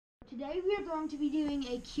Today we are going to be doing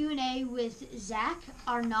a Q&A with Zach,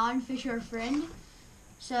 our non-fisher friend.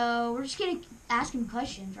 So we're just going to ask him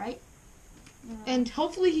questions, right? And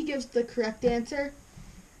hopefully he gives the correct answer.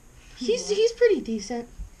 He's pretty decent.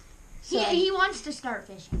 So. He wants to start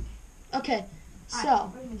fishing. Okay,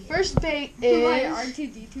 so right, first bait is... My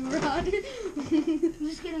R2-D2 rod. I'm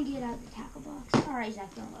just going to get out the tackle box. All right, Zach,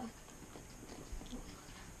 don't look.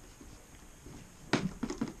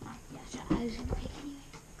 I was going to pick anyway.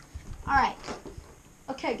 All right.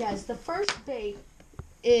 Okay, guys, the first bait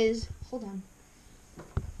is... Hold on.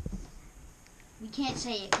 We can't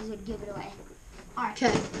say it because it would give it away. All right.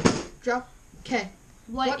 Okay, drop. Okay.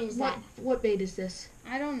 What is that? What bait is this?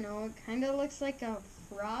 I don't know. It kind of looks like a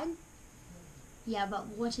frog. Yeah, but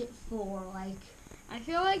what's it for? Like, I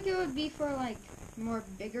feel like it would be for like more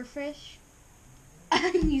bigger fish,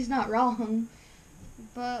 He's not wrong.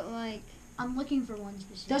 but like I'm looking for one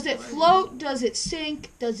specific. Does it word. float? Does it sink?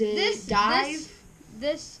 Does it dive?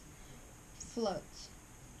 This floats.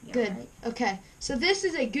 Yeah, Good. right. Okay, so this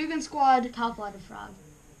is a Guggen Squad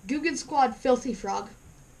Filthy Frog.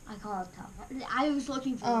 I call it top water. I was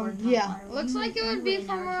looking for the word top yeah. water. Looks like it would be really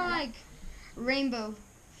for never more said like rainbow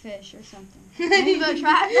fish or something. Rainbow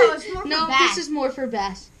trout? No, it's more No, for bass. this is more for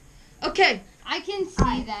bass. Okay. I can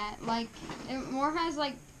see that. Like it more has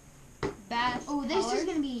like bass. Oh, this colors. is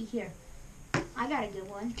gonna be here. I got a good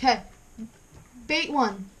one. Okay. Bait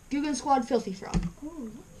 1. Guggen Squad Filthy Frog. Oh,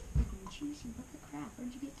 that's freaking juicy. What the crap?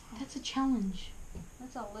 Where'd you get that? That's a challenge.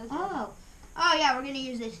 That's a lizard. Oh yeah, we're gonna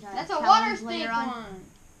use this. That's a water challenge snake later on. one.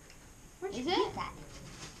 Where'd you Is get it? that?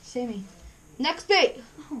 Sammy. Next bait.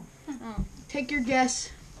 Oh. Take your guess.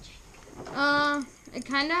 It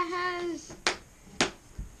kind of has.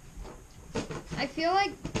 I feel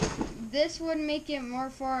like this would make it more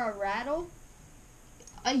for a rattle.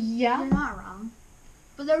 Yeah. You're not wrong.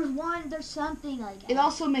 But there's something like It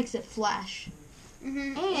also makes it flash.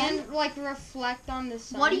 Mm-hmm. And- And like reflect on the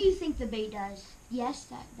sun. What do you think the bait does? Yes,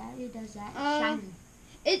 that it does that. It's shiny.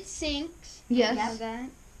 It sinks. Yes. I know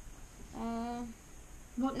that.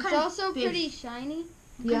 What It's kind of also fish? pretty shiny.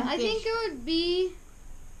 Yeah. I think it would be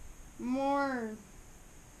more.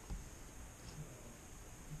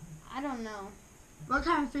 I don't know. What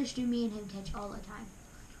kind of fish do me and him catch all the time?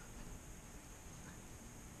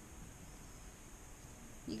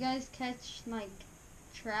 You guys catch like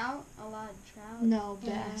trout, a lot of trout. No,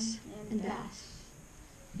 bass. And bass.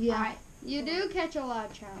 Yeah. All right. You do catch a lot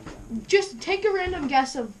of trout though. Just take a random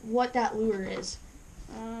guess of what that lure is.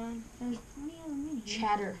 There's plenty of them in here.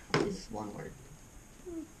 Chatter is one word.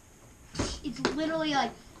 It's literally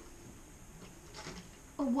like.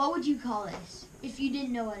 Oh, what would you call this if you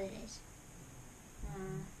didn't know what it is?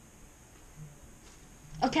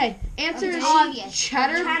 Okay, answer Okay, is obvious.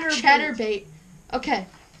 chatterbait. Okay,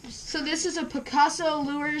 so this is a Picasso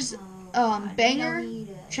Lures banger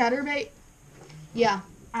chatterbait. Yeah.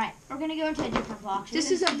 All right, we're gonna go into a different box.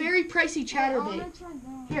 This is a very pricey chatterbait.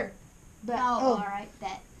 Here. All right,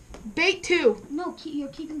 bet. Bait 2. No, you're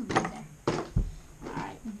keeping them right there. All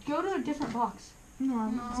right. Go to a different box.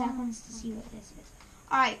 No, Zach wants to see what this is.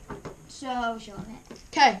 All right, so show him it.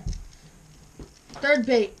 Okay. Third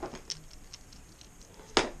bait.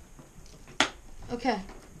 Okay.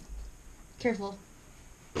 Careful.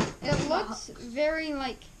 It looks very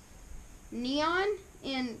like neon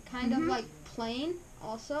and kind of like plain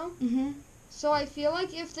also. Mhm. So I feel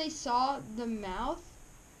like if they saw the mouth,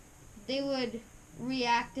 they would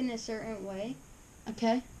react in a certain way.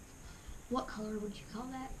 Okay. What color would you call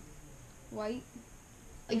that? White.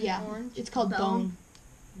 and Yeah. Orange. It's called Bone.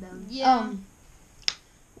 bone. Yeah.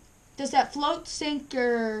 Does that float, sink,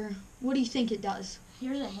 or what do you think it does?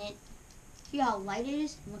 Here's a hint. See how light it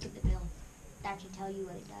is? Look at the bill. That should tell you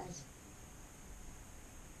what it does.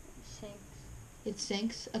 Sinks. It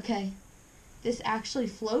sinks. Okay. This actually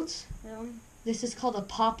floats. Really? This is called a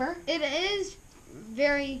popper. It is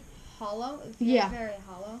very hollow. It feels Yeah. very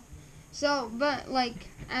hollow. So, but like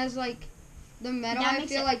as like the metal, That I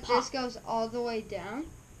makes feel it like pop. this goes all the way down.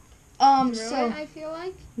 Through So it, I feel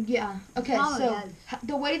like. yeah. Okay. Oh, So yeah.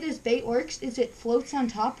 the way this bait works is it floats on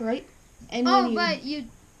top, right? And But that's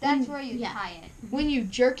when- where you yeah. tie it. when you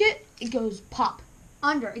jerk it, it goes pop,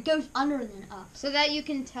 Under. It goes under and then up. So that you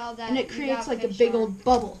can tell that and it you creates got like a fish big on. old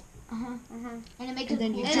bubble. And it makes And a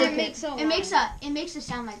then you cool And jerk it makes a it makes a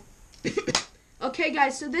sound like Okay,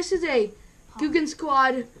 guys. So this is a Guggen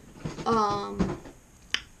Squad.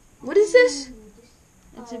 What is this?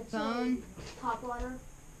 It's a bone. Top water.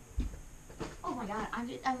 Oh my god! I'm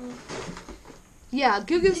Yeah,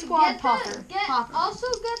 Guggen Squad popper. Popper. Also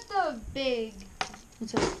get the big.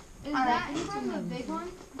 What's that? Is All that right. from the big one?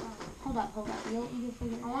 hold up. You can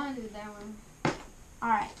figure it I out. want to do that one. All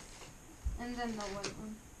right. And then the white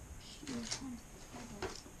one.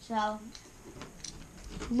 So,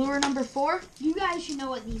 Lure number 4. you guys should know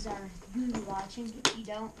what these are. Who's watching? If you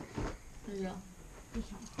don't, Yeah.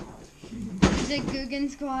 Is it Guggen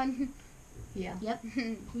Squad? Yeah. yep.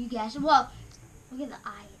 You guess. Well, look at the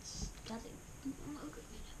eyes. Got the logo.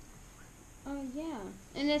 Oh yeah,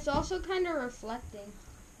 and it's also kind of reflecting.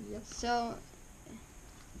 Yep. So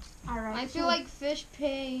All right. I feel like fish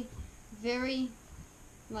pay very,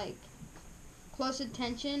 like, close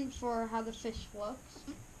attention for how the fish looks.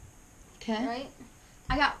 Okay. Right?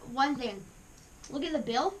 I got one thing. Look at the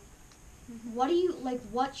bill. What do you like?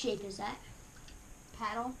 What shape is that?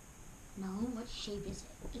 Paddle. No. What shape is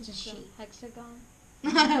it? It's a shape. Hexagon.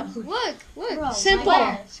 Simple. Look. Bro, Simple. my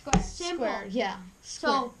God. Square. Simple. Square. Yeah.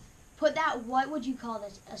 Square. So, put that. What would you call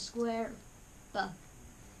this? A square.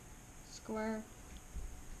 Square.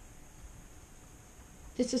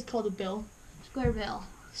 This is called a bill. Square bill.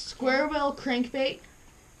 Square bill crankbait.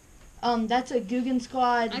 That's a Guggen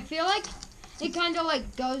Squad. I feel like it kind of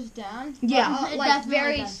like goes down. Yeah. but, It like definitely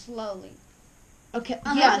very does. slowly. Okay.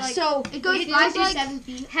 Uh-huh. Yeah. Like, So It goes It 5 is to like 7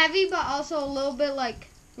 feet. Heavy, but also a little bit like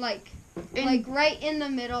and right in the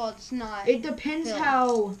middle. It's not. it depends Yeah.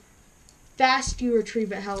 how fast you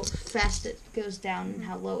retrieve it, how fast it goes down, and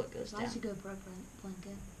how low it goes That's a down. good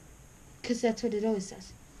blanket. Because that's what it always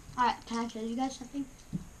says. Alright, can I show you guys something?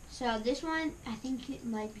 So this one, I think it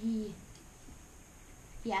might be,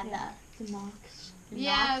 The Knox. the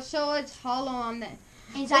yeah, knob. so it's hollow on the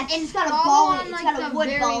Inside, and it's got a hollow ball in on it. It's like got a the wood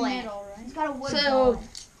very ball in it. middle, right? It's got a wood So- ball in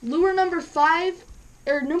it. Lure number 5,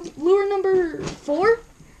 or lure number 4.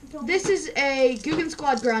 This is a Guggen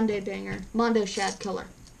Squad Grande banger, Mondo Shad Killer.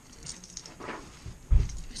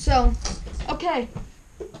 So, okay,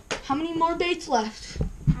 how many more baits left?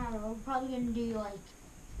 I don't know. We're probably gonna do like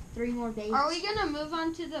 3 more baits. Are we gonna move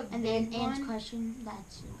on to the And then big Ann's one? question.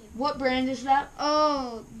 That's What brand is that?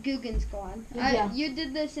 Oh, Guggen Squad. Yeah. You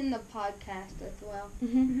did this in the podcast as well.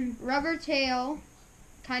 Mm-hmm. Rubber tail,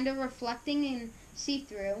 kind of reflecting and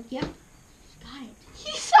see-through. got it.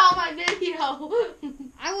 He saw my video.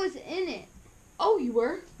 I was in it. Oh, you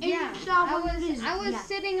were? And Yeah, you saw I one of was. his- I was yeah.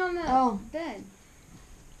 sitting on the Oh. bed,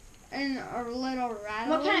 and a little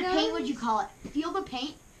rattle. What kind of paint nose. would you call it? Feel the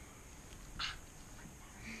paint.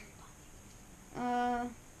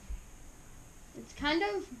 It's kind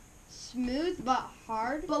of smooth but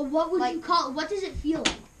hard. But what would Like- you call it? What does it feel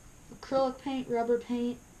like? Acrylic paint, rubber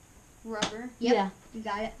paint. Rubber. Yep. Yeah, You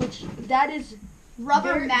got it. which that is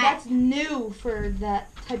Rubber very- mat. That's new for that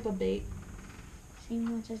type of bait. Same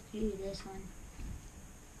wants us to do this one.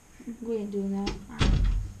 We ain't doing that.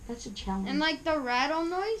 That's a challenge. And like the rattle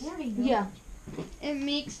noise, Yeah. it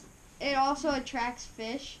makes it also attracts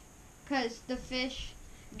fish, because the fish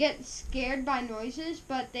get scared by noises,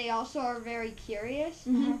 but they also are very curious.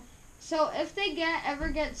 Mm-hmm. So if they ever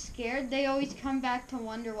get scared, they always come back to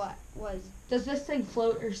wonder what was. Does this thing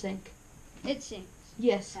float or sink? It sinks.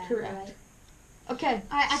 Yes, Yeah, correct. right. Okay,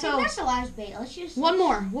 I so think that's the last bait. Let's just one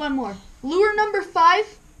more. Lure number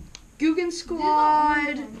 5, Guggen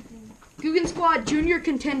Squad. Guggen Squad Junior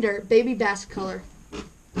Contender, baby bass color.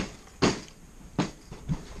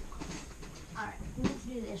 Alright, let's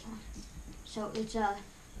do this one. So it's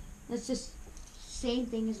let's just same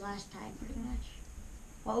thing as last time pretty much.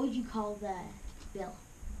 What would you call the bill?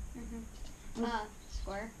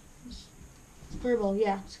 Square. Purple,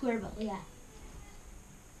 yeah. Square bill, yeah.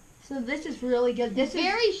 So this is really good. This is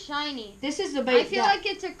Very shiny. this is the bait. I feel like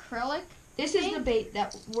it's acrylic. this is the bait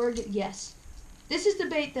that yes. This is the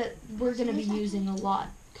bait that we're gonna be using a lot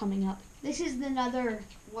coming up. This is another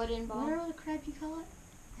Wooden ball. what other crap you call it?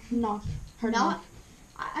 Knock. Hard No, knock.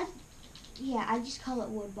 I just call it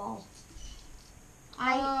wood ball.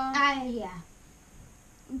 Yeah.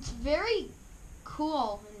 It's very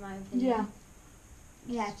cool in my opinion. Yeah.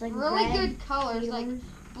 Yeah, it's like Really red, good colors, like feelers.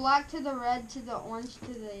 black to the red to the orange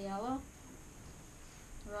to the yellow.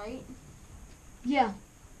 Right? Yeah.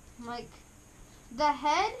 Like the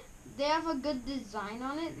head, they have a good design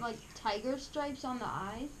on it, like tiger stripes on the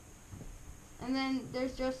eyes. And then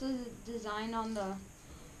there's just a design on the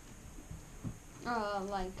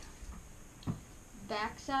like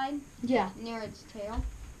backside Yeah. near its tail.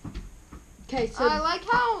 Okay, so I like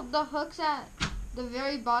how the hooks at the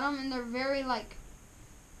very bottom, and they're very like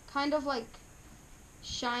kind of like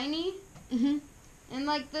shiny, mhm. and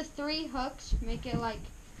like the 3 hooks make it like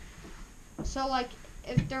so like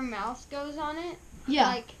if their mouth goes on it, Yeah.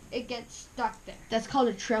 like it gets stuck there. That's called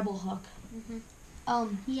a treble hook.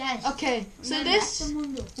 Yes. Okay, so then this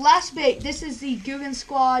last bait, this is the Guggen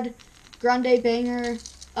Squad Grande Banger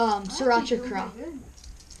Sriracha Craw.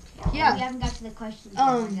 We Yeah. haven't got to the questions.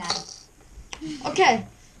 Um, yet, guys. Okay,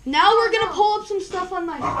 Now we're gonna pull up some stuff on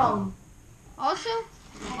my phone. Also,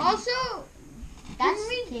 That's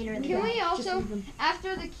can we also,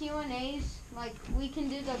 after the Q&As, like, we can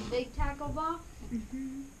do the big tackle box?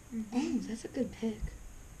 Oh, that's a good pick.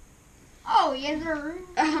 Oh, yes, sir.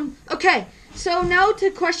 Okay, so now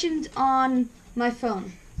to questions on my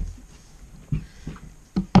phone.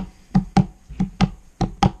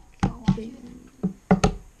 Okay.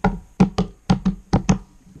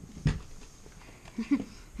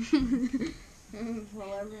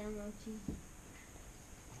 Forever emoji.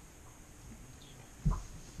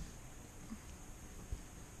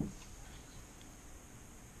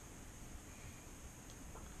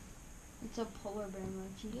 It's a polar bear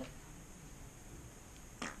emoji. Yep.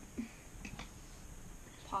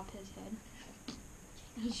 Pop his head.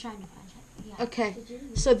 He's trying to find it. Yeah. Okay,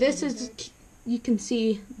 so this is, you can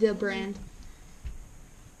see the brand.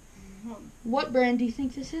 What brand do you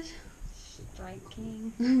think this is? Strike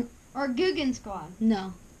King. Or Guggen Squad.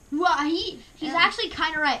 No. Well, he's actually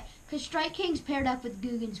kind of right. Because Strike King's paired up with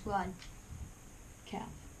Guggen Squad. Cap.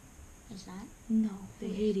 It's not? No, they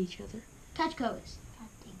hate each other. Catchco is. God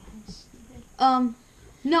dang it, that's stupid.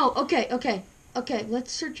 No, okay,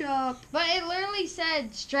 let's search up. But it literally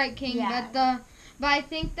said Strike King, Yeah. but I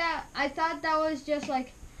thought that was just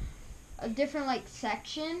like a different like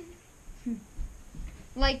section.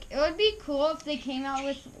 Like, it would be cool if they came out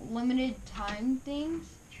with limited time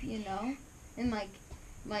things, you know? And like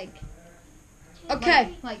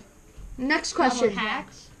Okay, like next question.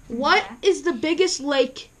 packs. What is the biggest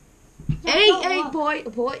lake? Hey, boy.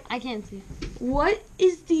 I can't see. What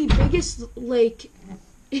is the biggest lake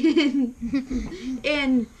in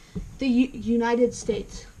the United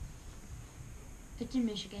States? It's in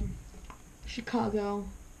Michigan. Chicago.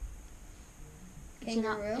 It's in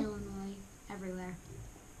Kangaroo? Illinois. Everywhere.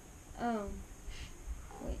 Oh.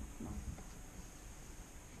 Wait, no.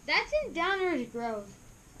 That's in Downers Grove.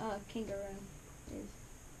 Kangaroo is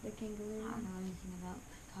the I kangaroo. don't know anything about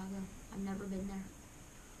Chicago. I've never been there.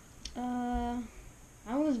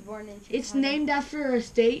 I was born in Chicago. It's named after a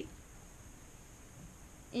state.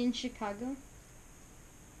 in Chicago.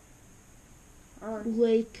 Or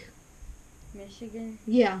Lake. Michigan.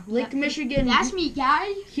 Yeah, Lake Michigan. That's me,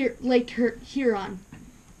 guys. Lake Huron.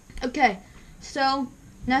 Okay, so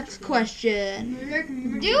next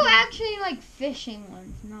question. Do actually like fishing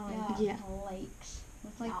ones, not like Yeah. lakes.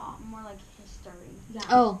 With like more like history. Yeah.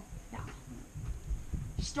 Oh,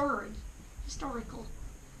 Historical.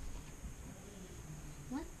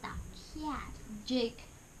 What the cat? Jake,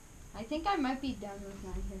 I think I might be done with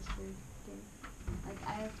my history thing. Like,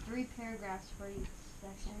 I have 3 paragraphs for each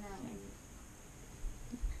section.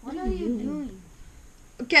 What are you doing?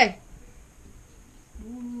 okay.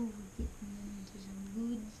 Ooh, getting into some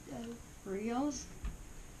good stuff. Reels?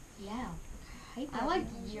 Yeah. I like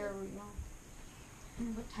your reel.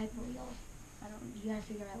 What type of reel? I don't. You gotta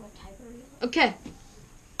figure out what type of reel. Okay.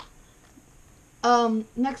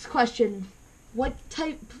 Next question. What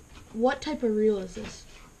type of reel is this?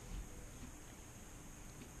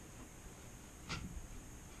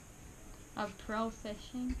 Of pro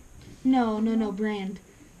fishing? No, brand.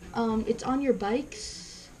 It's on your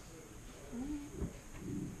bikes.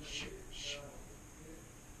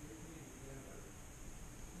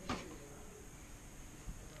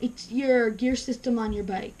 It's your gear system on your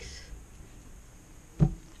bikes.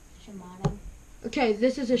 Shimano. Okay,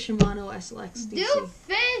 this is a Shimano SLX DC. Do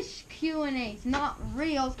fish Q&As, not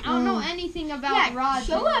reels. I don't know anything about rods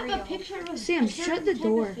show and up reels. a picture of a Sam, certain shut the type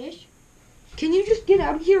door. of fish. Can you just get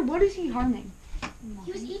out of here? What is he harming?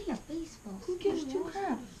 He was eating a baseball. Who gives 2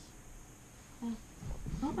 craps?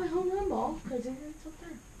 Not my home run ball, because it's up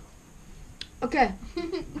there. Okay.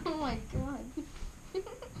 Oh my god.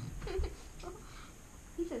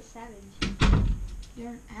 He's a savage. You're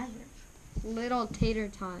an average. Little tater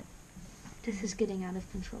tot. This is getting out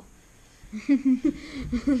of control.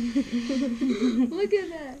 Look at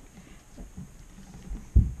that.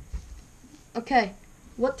 Okay.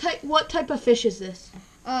 What type of fish is this?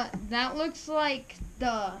 That looks like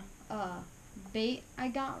the bait I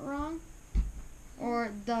got wrong,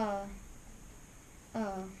 or the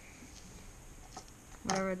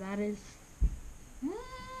whatever that is.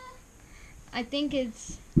 I think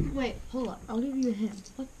it's Wait, hold up. I'll give you a hint.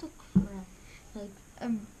 What the crap? a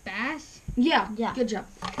bass. Yeah. Yeah. Good job.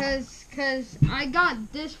 Cause I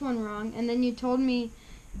got this one wrong, and then you told me,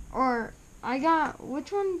 or I got,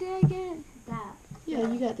 which one did I get? That.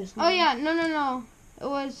 Yeah, you got this one. Oh yeah, no. It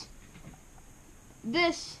was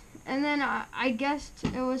this, and then I guessed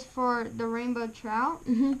it was for the rainbow trout,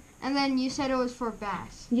 Mhm. and then you said it was for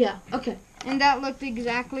bass, Yeah. Okay. and that looked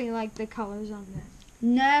exactly like the colors on that.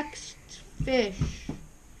 Next fish.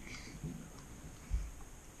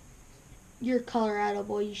 You're a Colorado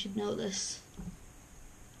boy. You should know this.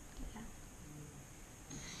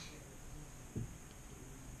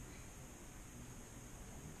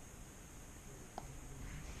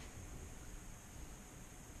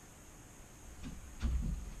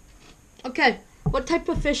 Okay, what type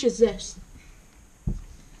of fish is this?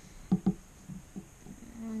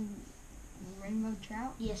 Rainbow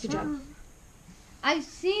trout. Yes, Good sir. job. I've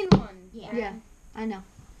seen one. Yeah, I know.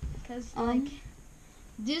 Cause Um, like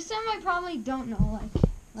this time I probably don't know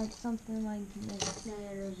like something like this. No,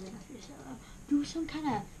 there's enough fish. Do some kind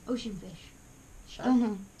of ocean fish.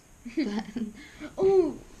 Uh-huh.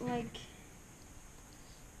 Oh, like,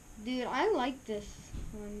 dude, I like this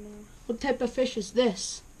one though. What type of fish is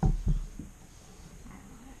this?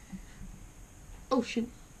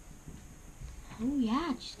 Ocean. Oh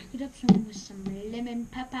yeah, just cook it up some with some lemon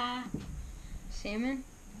pepper. Salmon.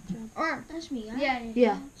 Job. Or That's me. Yeah.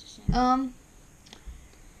 It's the same.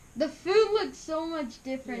 the food looks so much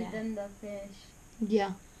different Yeah. than the fish.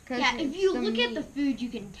 Yeah. 'Cause Yeah, if it's you the look at the meat. food, you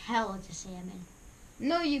can tell it's a salmon.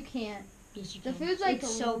 No, you can't. Yes, you The can. food's like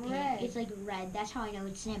it's so red. pink. It's like red. That's how I know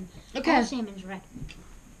it's salmon. Okay. All salmon's red.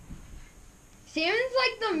 Salmon's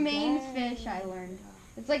like the main Red. fish I learned.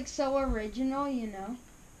 It's like so original, you know.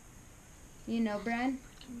 You know, Brad?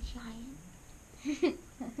 Giant.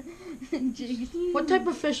 Jigs. What type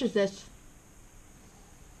of fish is this?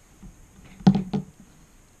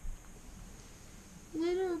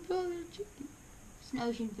 Little brother chicken. It's an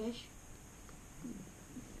ocean fish.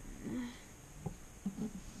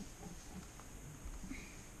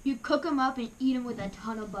 You cook them up and eat them with a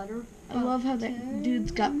ton of butter. I love how that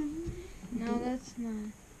dude's got No, that's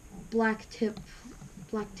not. black tip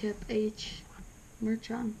H merch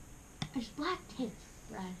on. It's black tip,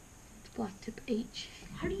 Brad. It's black tip H.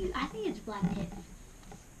 How do you? I think it's black tip.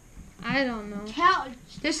 I don't know.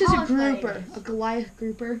 This is Tell a us what it grouper, is. a Goliath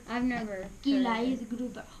grouper. I've never. heard of it. Goliath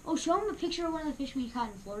grouper. Oh, show him a picture of one of the fish we caught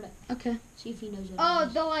in Florida. Okay. See if he knows what Oh, it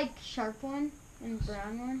is. the like sharp one and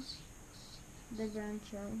brown one. The brown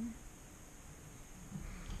sharp one.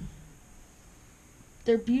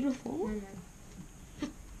 They're beautiful. I know.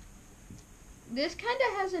 This kind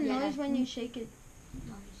of has a Yeah, noise that's when you shake it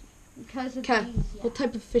because of Okay. these. Yeah. What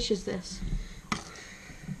type of fish is this?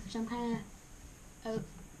 Some kind of.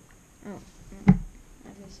 I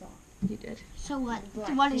just saw. You did. So what?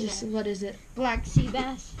 Black What is Just, it? what is it? Black sea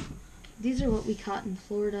bass. These are what we caught in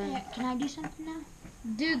Florida. Can I do something now?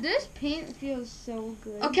 Dude, this paint feels so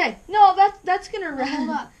good. Okay. No, that's gonna Hold run.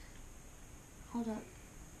 up. Hold up.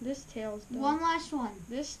 This tail's dope. One last one.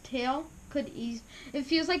 This tail could ease. It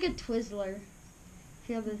feels like a Twizzler.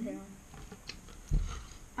 Feel the tail.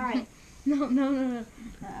 All right. No.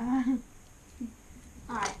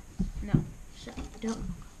 All right. No. So don't.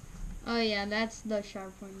 Oh yeah, that's the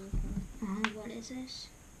sharp one. You can. What is this?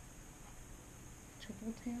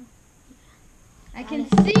 Triple tail. I can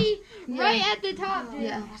see right at the top, dude.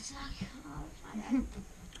 Yeah. That's like,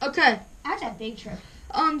 Okay. that's a big trip.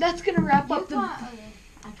 That's gonna wrap You up the. got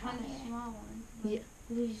I a tried it. small one.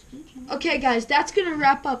 Okay, guys, that's gonna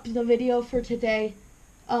wrap up the video for today.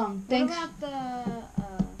 Thanks. What about the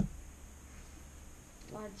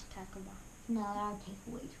large tackle box? No, that'll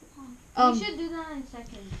take way too long. We should do that in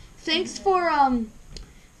seconds.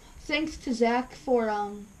 Thanks to Zach for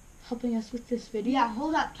helping us with this video. Yeah,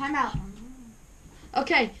 hold up. Time out.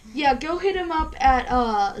 Okay, yeah, go hit him up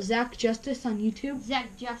at Zach Justice on YouTube. Zach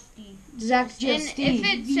Justy. Zach And Justice. if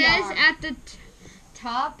it says at the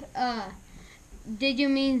top, did you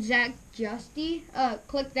mean Zach Justy?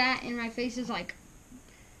 Click that, and my face is like.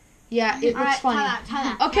 Yeah, it looks funny.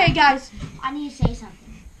 Time out. Okay, guys. I need to say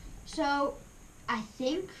something. So, I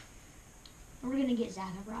think we're gonna get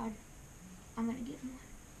Zach abroad. I'm gonna get him one.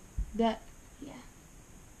 That. Yeah.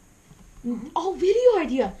 Oh, video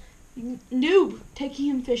idea. Noob taking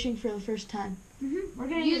him fishing for the first time. We're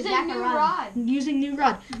gonna Use get a Zach new around. rod. Using new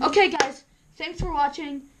rod. Okay, guys. Thanks for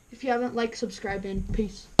watching. If you haven't, like, subscribe, and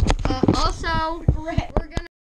peace. Also, we're gonna.